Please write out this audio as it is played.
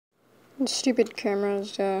Stupid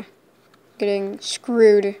camera's getting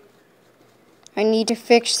screwed. I need to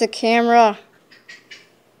fix the camera.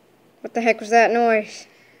 What the heck was that noise?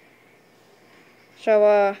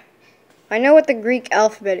 So, I know what the Greek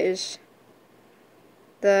alphabet is.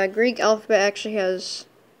 The Greek alphabet actually has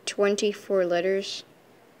 24 letters.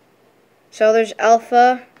 So there's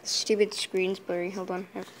alpha. Stupid screen's blurry. Hold on.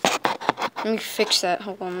 Let me fix that.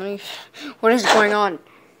 Hold on. What is going on?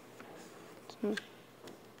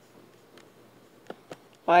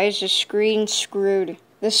 Why is the screen screwed?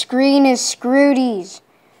 The screen is screwedies.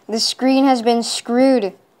 The screen has been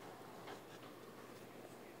screwed.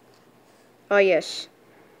 Oh yes.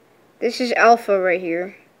 This is alpha right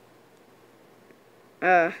here.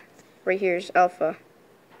 Right here is alpha.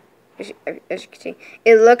 As you can see.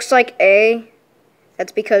 It looks like A.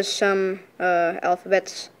 That's because some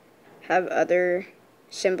alphabets have other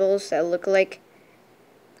symbols that look like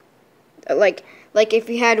if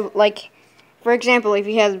you had, like, for example, if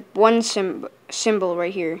you had one symbol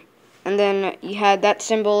right here, and then you had that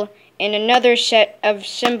symbol in another set of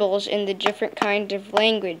symbols in the different kind of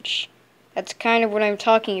language. That's kind of what I'm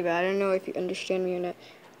talking about. I don't know if you understand me or not.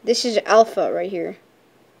 This is alpha right here.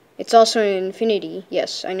 It's also an infinity.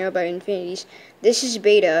 Yes, I know about infinities. This is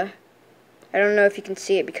beta. I don't know if you can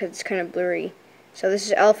see it because it's kind of blurry. So this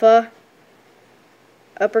is alpha,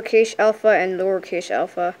 uppercase alpha, and lowercase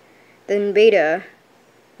alpha. Then beta,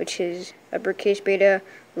 which is uppercase beta,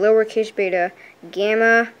 lowercase beta,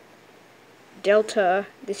 gamma, delta.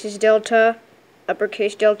 This is delta,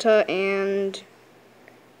 uppercase delta, and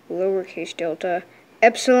lowercase delta.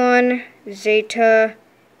 Epsilon, zeta,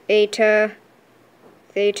 eta,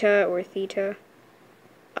 theta or theta,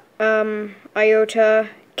 iota,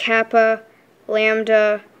 kappa,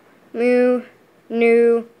 lambda, mu,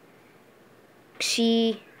 nu,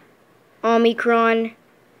 xi, omicron,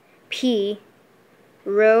 p,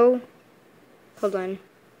 rho. Hold on.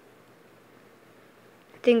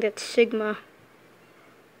 I think that's sigma.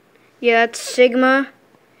 Yeah, that's sigma.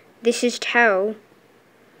 This is tau.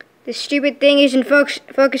 This stupid thing isn't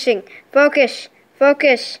focusing. Focus.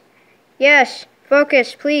 Focus. Yes.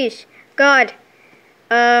 Focus, please. God.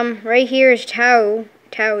 Right here is tau.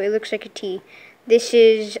 Tau, it looks like a T. This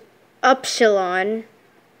is upsilon.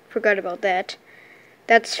 Forgot about that.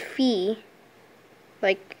 That's phi.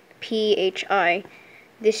 Like P-H-I.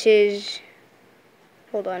 This is...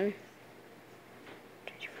 Hold on.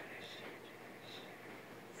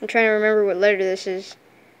 I'm trying to remember what letter this is.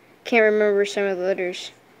 Can't remember some of the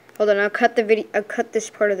letters. Hold on, I'll cut the video. I'll cut this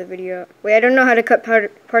part of the video. Wait, I don't know how to cut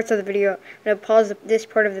parts of the video. I'm gonna pause this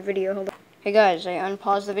part of the video. Hold on. Hey guys, I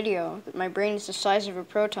unpaused the video. My brain is the size of a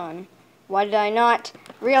proton. Why did I not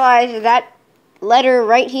realize that letter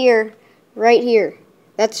right here? Right here.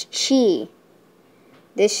 That's chi.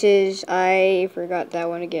 This is... I forgot that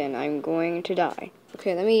one again. I'm going to die.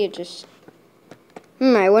 Okay, let me just...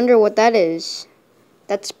 I wonder what that is.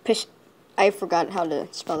 That's I forgot how to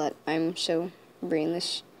spell that. I'm so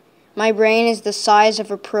brainless. My brain is the size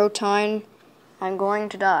of a proton. I'm going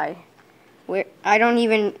to die. I don't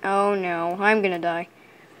even... Oh no, I'm gonna die.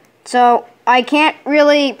 So, I can't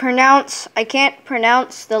really pronounce... I can't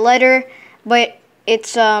pronounce the letter, but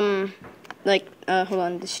it's, like, hold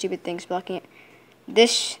on, this stupid thing's blocking it.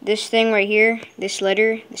 This thing right here, this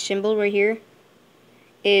letter, the symbol right here,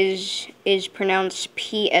 is pronounced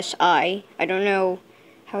PSI. I don't know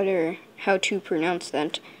how to pronounce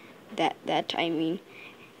that. I mean.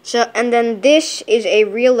 So, and then this is a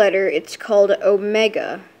real letter. It's called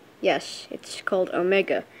omega. Yes, it's called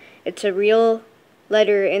omega. It's a real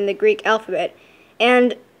letter in the Greek alphabet.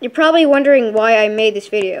 And you're probably wondering why I made this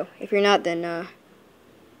video. If you're not, then I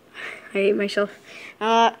hate myself.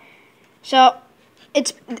 I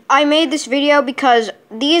made this video because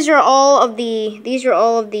these are all of the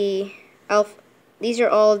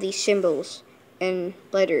symbols and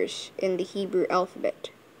letters in the Hebrew alphabet.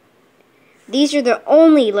 These are the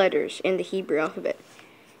only letters in the Hebrew alphabet.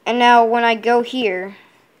 And now when I go here,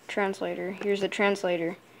 translator, here's the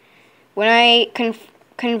translator. When I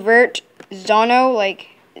convert Zono, like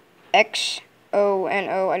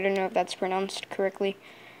X-O-N-O, I don't know if that's pronounced correctly,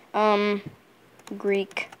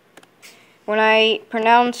 Greek. When I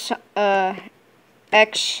pronounce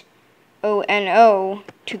X-O-N-O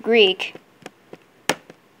to Greek,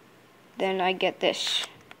 then I get this.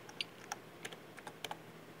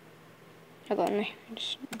 Hold on, I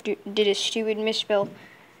just did a stupid misspell.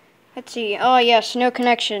 Let's see. Oh yes, no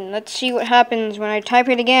connection. Let's see what happens when I type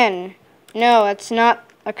it again. No, that's not...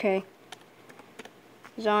 Okay.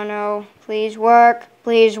 Zono, please work.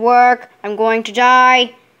 Please work. I'm going to die.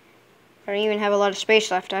 I don't even have a lot of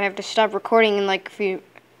space left. I have to stop recording in like a few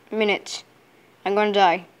minutes. I'm going to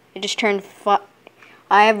die. It just turned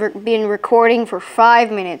I have been recording for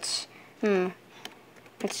 5 minutes.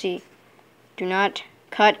 Let's see. Do not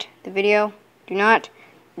cut the video. Do not.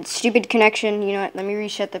 Stupid connection. You know what? Let me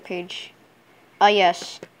reset the page. Ah,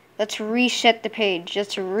 yes. Let's reset the page.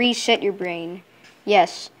 Let's reset your brain.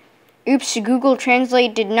 Yes. Oops, Google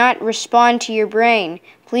Translate did not respond to your brain.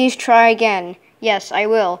 Please try again. Yes, I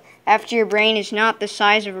will. After your brain is not the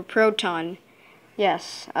size of a proton.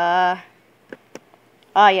 Yes. Yes.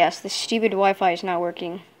 This stupid Wi-Fi is not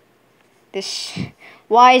working.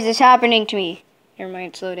 Why is this happening to me? Never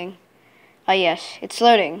mind, it's loading. Yes. It's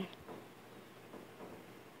loading.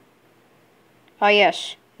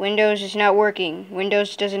 Yes. Windows is not working.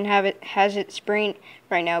 Windows doesn't have has its brain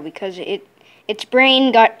right now because its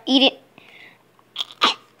brain got eaten.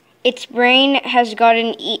 Its brain has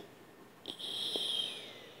gotten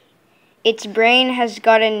Its brain has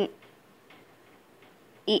gotten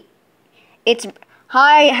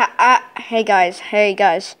Hey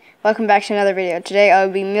guys. Welcome back to another video. Today I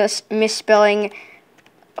will be misspelling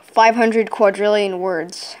 500 quadrillion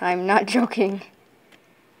words. I'm not joking.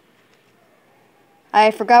 I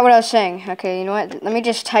forgot what I was saying. Okay, you know what? Let me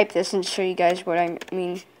just type this and show you guys what I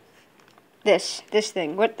mean. This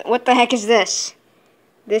thing. What the heck is this?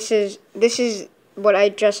 This is what I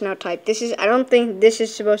just now typed. I don't think this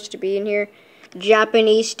is supposed to be in here.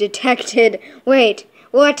 Japanese detected. Wait,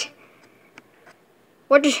 what?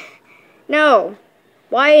 No.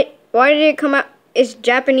 Why did it come out? Is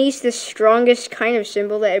Japanese the strongest kind of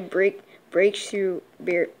symbol that it breaks through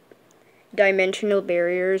dimensional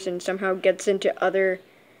barriers and somehow gets into other...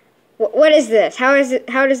 What is this? How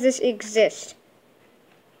does this exist?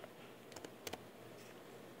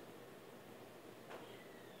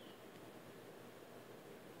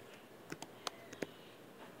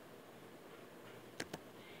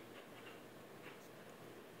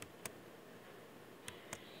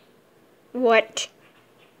 What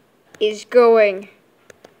is going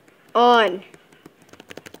on?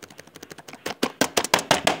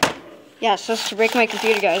 Yeah, so it's to break my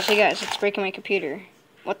computer, guys. Hey guys, it's breaking my computer.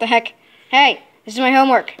 What the heck? Hey, this is my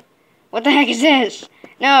homework. What the heck is this?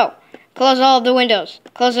 No! Close all of the windows.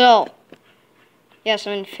 Close it all. Yes,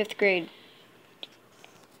 I'm in 5th grade.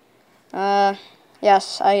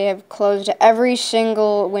 Yes, I have closed every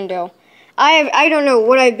single window. I don't know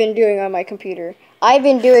what I've been doing on my computer. I've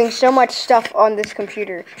been doing so much stuff on this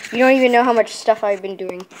computer. You don't even know how much stuff I've been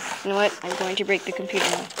doing. You know what? I'm going to break the computer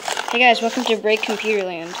now. Hey guys, welcome to Break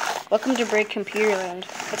Computerland. Welcome to Break Computerland.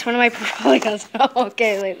 That's one of my polygons.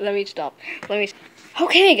 Okay, wait, let me stop.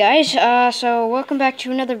 Okay guys, so welcome back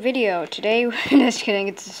to another video. Today, just kidding,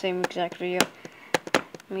 it's the same exact video.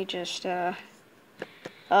 Let me just, the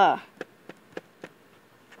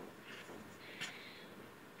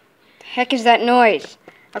heck is that noise?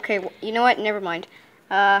 Okay, well, you know what? Never mind.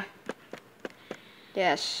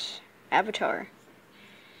 Yes, Avatar.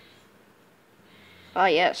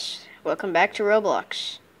 Yes. Welcome back to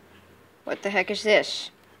Roblox. What the heck is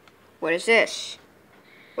this? What is this?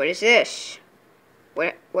 What is this?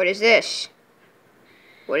 What is this?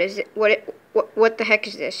 What is it? What the heck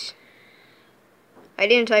is this? I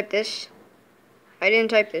didn't type this.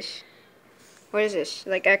 What is this?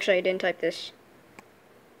 Like, actually, I didn't type this.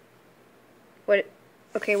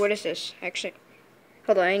 Okay, what is this? Actually,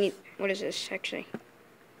 hold on, what is this, actually?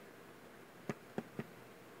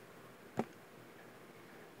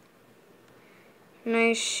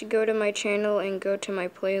 Nice, go to my channel and go to my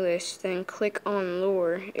playlist, then click on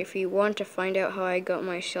lore if you want to find out how I got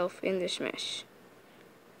myself in this mess.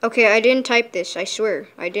 Okay, I didn't type this, I swear,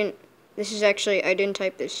 I didn't. I didn't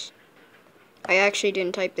type this. I actually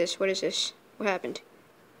didn't type this. What is this? What happened?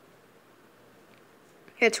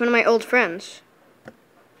 Yeah, it's one of my old friends.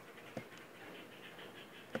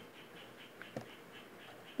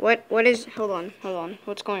 What is, hold on.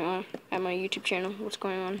 What's going on at my YouTube channel? What's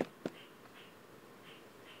going on?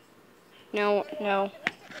 No.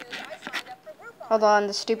 Hold on,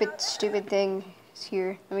 the stupid thing is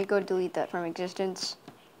here. Let me go delete that from existence.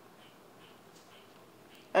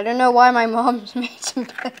 I don't know why my mom's made some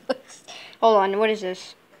playlists. Hold on, what is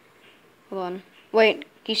this? Hold on. Wait,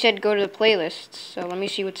 he said go to the playlists, so let me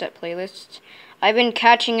see what's at playlists. I've been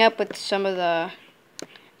catching up with some of the...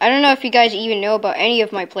 I don't know if you guys even know about any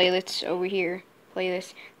of my playlists over here.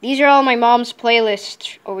 These are all my mom's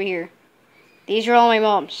playlists over here. These are all my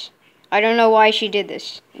mom's. I don't know why she did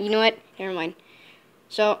this. You know what? Never mind.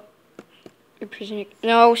 So,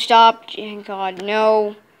 no, stop. Oh, God,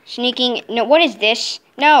 no. Sneaking. No, what is this?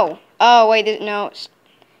 No. Oh, wait, no.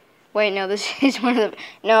 Wait, no, this is one of the...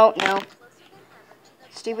 No.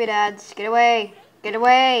 Stupid ads. Get away.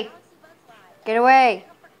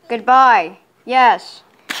 Goodbye. Yes.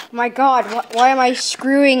 My God, why am I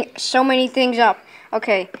screwing so many things up?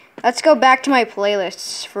 Okay, let's go back to my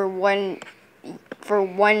playlists for one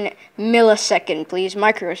millisecond, please.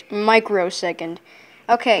 Microsecond.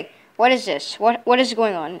 Okay, what is this? What is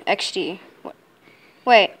going on? XD.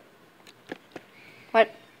 Wait.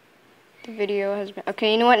 What? The video has been.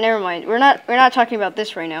 Okay, you know what? Never mind. We're not talking about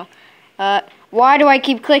this right now. Why do I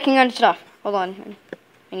keep clicking on stuff? Hold on.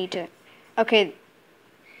 I need to. Okay.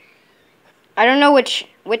 I don't know which.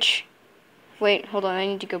 Wait, hold on. I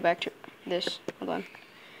need to go back to this. Hold on.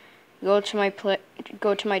 Go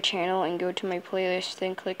to my channel and go to my playlist.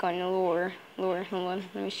 Then click on lore. Hold on.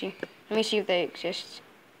 Let me see. Let me see if they exist.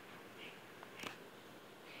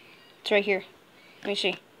 It's right here. Let me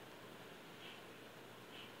see.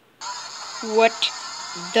 What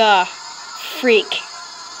the freak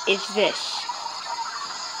is this?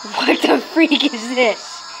 What the freak is this?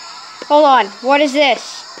 Hold on. What is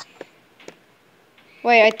this?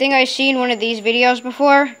 Wait, I think I've seen one of these videos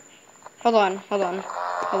before. Hold on.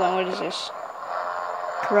 What is this?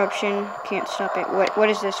 Corruption. Can't stop it. What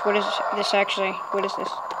is this? What is this actually? What is this?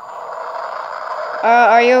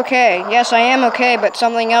 Are you okay? Yes, I am okay, but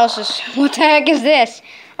something else is... What the heck is this?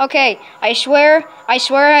 Okay, I swear I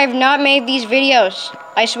have not made these videos.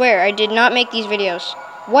 I swear, I did not make these videos.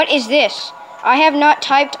 What is this? I have not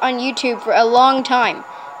typed on YouTube for a long time.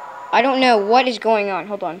 I don't know what is going on.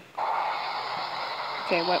 Hold on.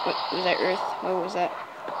 Okay, what was that? Earth? What was that?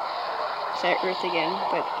 Is that Earth again,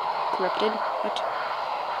 but corrupted? What?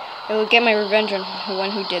 I will get my revenge on the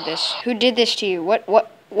one who did this. Who did this to you? What?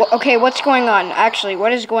 Okay, what's going on? Actually,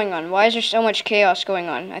 what is going on? Why is there so much chaos going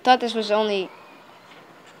on? I thought this was only...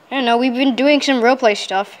 I don't know, we've been doing some roleplay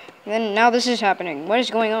stuff, and then now this is happening. What is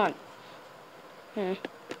going on?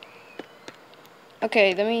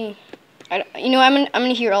 Okay, let me... you know, I'm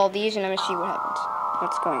gonna hear all these, and I'm gonna see what happens.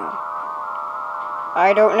 What's going on?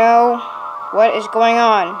 I don't know what is going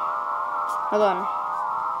on. Hold on.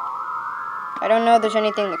 I don't know if there's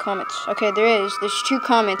anything in the comments. Okay, there is. There's 2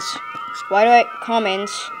 comments. Why do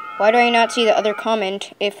I not see the other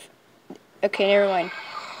comment if... Okay, never mind.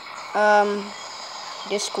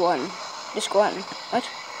 Disc one. What?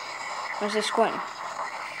 What's disc one?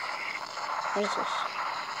 What is this?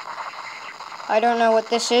 I don't know what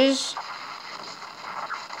this is.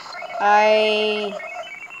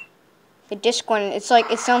 The disc one, it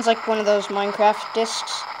sounds like one of those Minecraft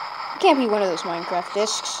discs. It can't be one of those Minecraft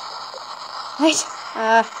discs. What?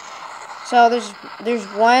 So there's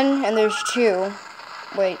 1 and there's 2.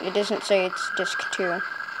 Wait, it doesn't say it's disc 2.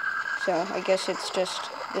 So I guess it's just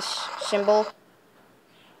this symbol.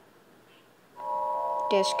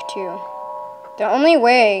 Disc 2. The only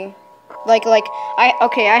way,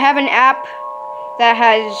 I have an app that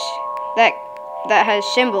has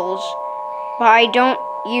symbols, but I don't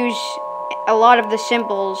use a lot of the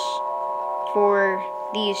symbols for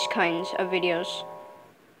these kinds of videos.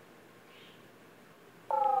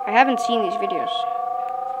 I haven't seen these videos.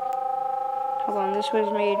 Hold on, this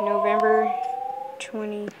was made November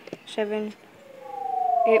 27.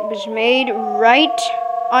 It was made right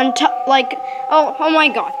on top, oh my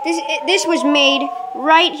God. This was made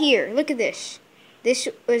right here. Look at this. This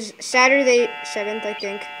was Saturday 7th, I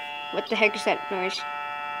think. What the heck is that noise?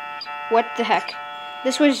 What the heck?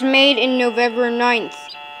 This was made in November 9th.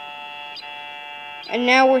 And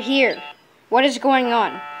now we're here. What is going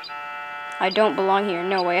on? I don't belong here.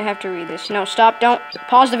 No way, I have to read this. No, stop, don't.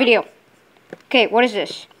 Pause the video. Okay, what is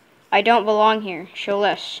this? I don't belong here. Show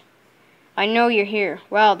less. I know you're here.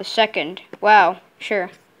 Wow, the 2nd. Wow, sure.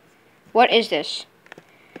 What is this?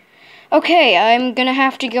 Okay, I'm gonna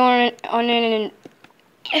have to go on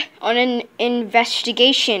an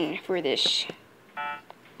investigation for this.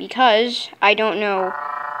 Because I don't know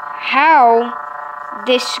how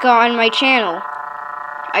this got on my channel.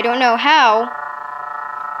 I don't know how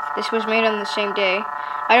this was made on the same day.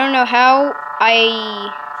 I don't know how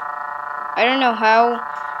I don't know how...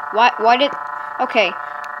 Why did... Okay.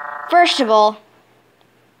 First of all,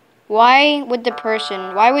 why would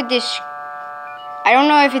this... I don't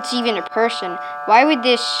know if it's even a person. Why would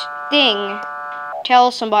this thing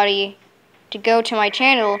tell somebody to go to my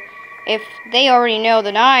channel if they already know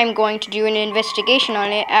that I'm going to do an investigation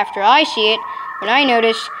on it after I see it, when I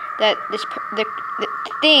notice that the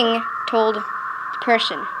thing told the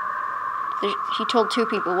person. He told 2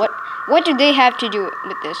 people. What do they have to do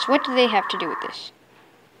with this? What do they have to do with this?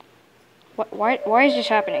 Why is this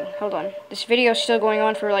happening? Hold on. This video is still going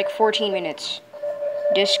on for like 14 minutes.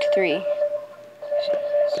 Disc 3.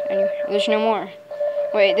 There's no more.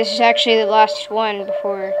 Wait, this is actually the last one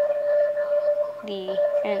before the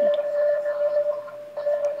end.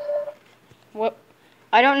 What?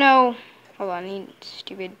 I don't know. Hold on, need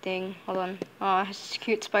stupid thing. Hold on. Oh, it's a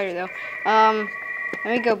cute spider though.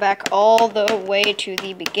 Let me go back all the way to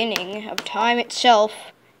the beginning of time itself.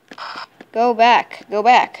 Go back, go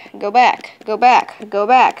back, go back, go back, go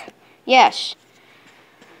back. Yes.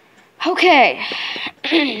 Okay.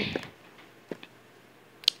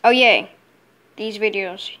 Oh yay. These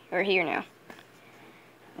videos are here now.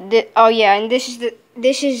 Oh yeah, and this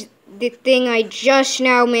is the thing I just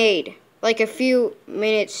now made. Like a few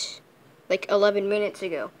minutes, like 11 minutes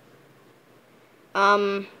ago.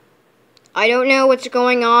 I don't know what's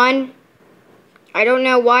going on. I don't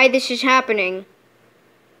know why this is happening.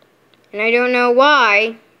 And I don't know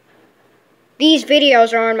why these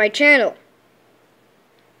videos are on my channel.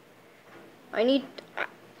 I'm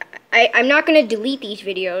not going to delete these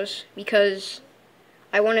videos because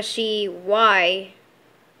I want to see why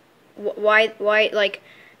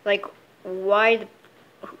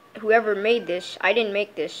whoever made this, I didn't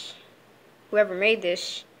make this, whoever made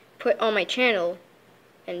this put on my channel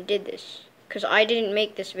and did this, because I didn't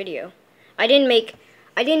make this video. I didn't make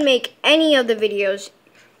any of the videos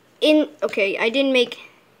I didn't make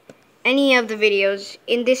any of the videos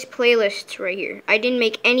in this playlist right here. I didn't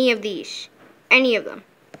make any of these, any of them.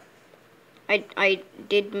 I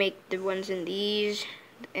did make the ones in these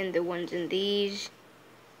and the ones in these.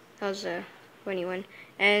 That was a funny one.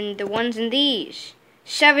 And the ones in these.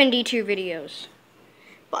 72 videos.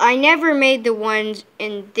 But I never made the ones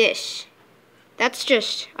in this. That's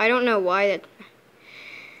just, I don't know why that.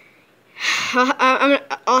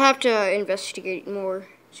 I'll have to investigate more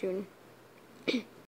soon.